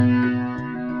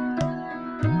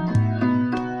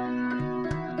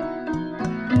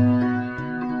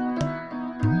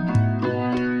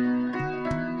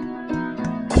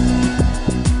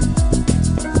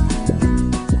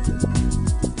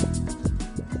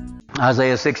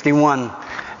Isaiah 61.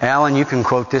 Alan, you can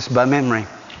quote this by memory.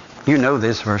 You know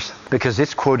this verse because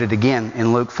it's quoted again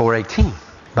in Luke 4:18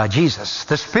 by Jesus.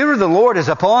 The Spirit of the Lord is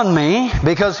upon me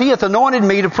because He hath anointed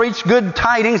me to preach good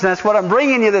tidings. That's what I'm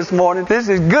bringing you this morning. This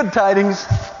is good tidings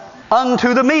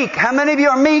unto the meek. How many of you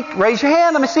are meek? Raise your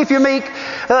hand. Let me see if you're meek.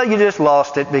 You just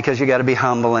lost it because you got to be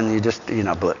humble and you just,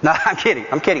 but. No, I'm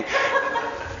kidding.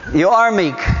 You are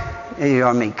meek. You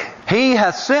are meek. He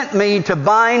hath sent me to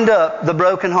bind up the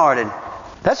brokenhearted.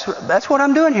 That's what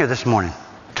I'm doing here this morning.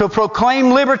 To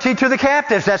proclaim liberty to the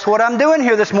captives. That's what I'm doing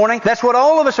here this morning. That's what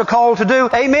all of us are called to do.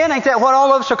 Amen? Ain't that what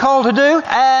all of us are called to do?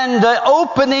 And the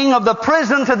opening of the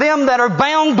prison to them that are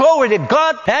bound. Glory to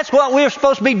God. That's what we're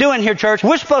supposed to be doing here, church.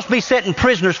 We're supposed to be setting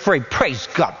prisoners free. Praise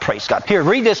God. Praise God. Here,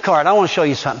 read this card. I want to show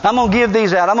you something. I'm going to give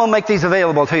these out. I'm going to make these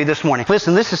available to you this morning.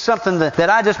 Listen, this is something that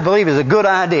I just believe is a good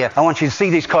idea. I want you to see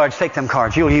these cards. Take them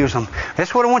cards. You'll use them.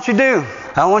 That's what I want you to do.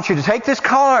 I want you to take this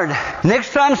card.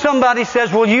 Next time somebody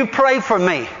says, will you pray for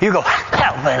me? You go,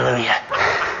 hallelujah.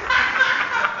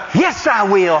 Yes, I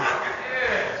will.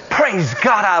 Praise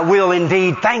God, I will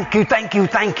indeed. Thank you, thank you,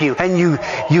 thank you. And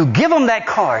you give them that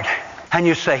card. And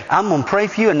you say, I'm going to pray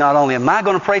for you. And not only am I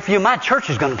going to pray for you, my church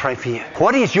is going to pray for you.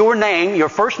 What is your name? Your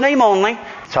first name only.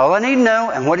 That's all I need to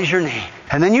know. And what is your name?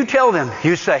 And then you tell them,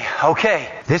 you say, okay,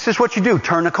 this is what you do.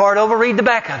 Turn the card over, read the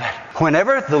back of it.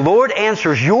 Whenever the Lord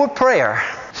answers your prayer,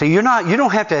 see, you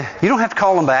don't have to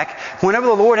call them back. Whenever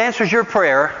the Lord answers your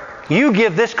prayer, you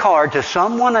give this card to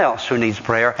someone else who needs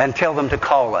prayer and tell them to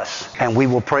call us. And we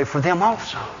will pray for them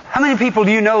also. How many people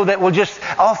do you know that will just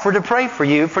offer to pray for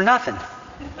you for nothing?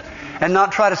 And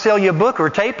not try to sell you a book or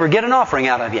a tape or get an offering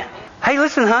out of you? Hey,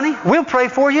 listen, honey, we'll pray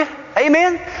for you.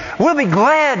 Amen? We'll be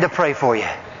glad to pray for you.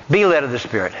 Be led of the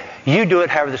Spirit. You do it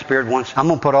however the Spirit wants. I'm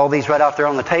going to put all these right out there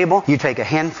on the table. You take a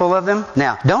handful of them.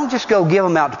 Now, don't just go give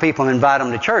them out to people and invite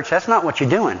them to church. That's not what you're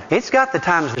doing. It's got the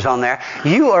times on there.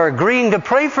 You are agreeing to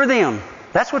pray for them.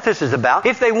 That's what this is about.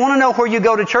 If they want to know where you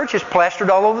go to church, it's plastered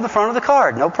all over the front of the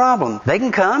card. No problem. They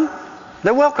can come.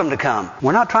 They're welcome to come.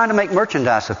 We're not trying to make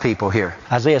merchandise of people here.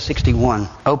 Isaiah 61,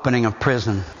 opening of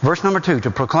prison. Verse number 2, to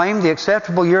proclaim the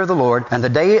acceptable year of the Lord and the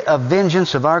day of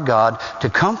vengeance of our God, to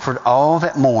comfort all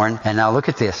that mourn. And now look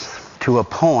at this. To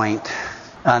appoint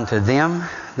unto them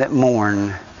that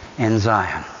mourn in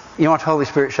Zion. You know what the Holy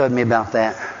Spirit showed me about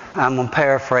that? I'm going to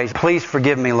paraphrase. Please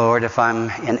forgive me, Lord, if I'm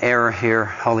in error here,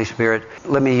 Holy Spirit.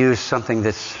 Let me use something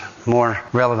that's more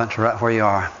relevant to right where you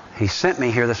are. He sent me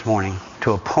here this morning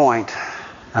to appoint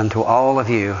unto all of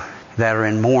you that are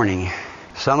in mourning.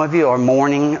 Some of you are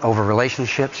mourning over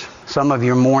relationships. Some of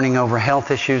you are mourning over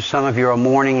health issues. Some of you are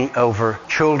mourning over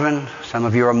children. Some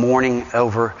of you are mourning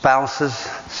over spouses.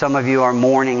 Some of you are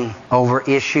mourning over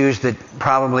issues that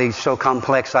probably so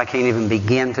complex I can't even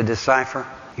begin to decipher.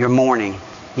 You're mourning.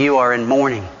 You are in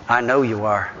mourning. I know you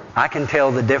are. I can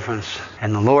tell the difference.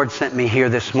 And the Lord sent me here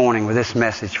this morning with this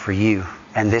message for you.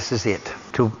 And this is it.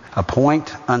 To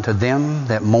appoint unto them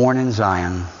that mourn in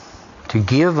Zion, to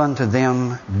give unto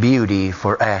them beauty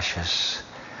for ashes,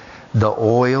 the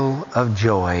oil of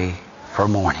joy for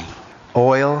mourning.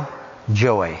 Oil,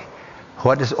 joy.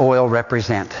 What does oil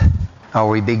represent? Are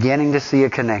we beginning to see a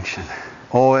connection?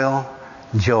 Oil,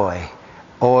 joy.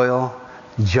 Oil,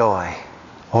 joy.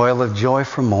 Oil of joy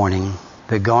for mourning.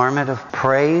 The garment of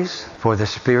praise for the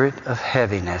spirit of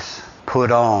heaviness.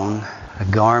 Put on a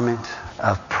garment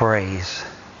of praise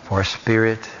for a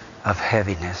spirit of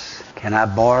heaviness. Can I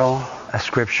borrow a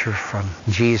scripture from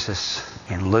Jesus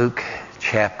in Luke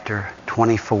chapter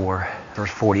 24, verse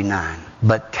 49?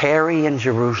 But tarry in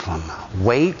Jerusalem,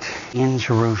 wait in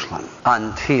Jerusalem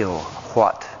until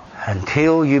what?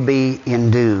 Until you be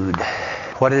endued.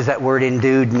 What does that word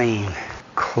endued mean?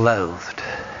 Clothed.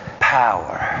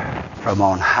 Power from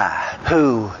on high.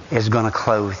 Who is going to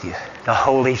clothe you? The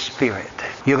Holy Spirit.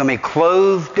 You're going to be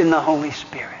clothed in the Holy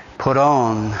Spirit. Put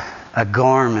on a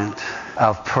garment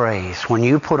of praise. When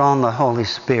you put on the Holy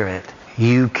Spirit,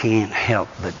 you can't help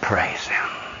but praise Him.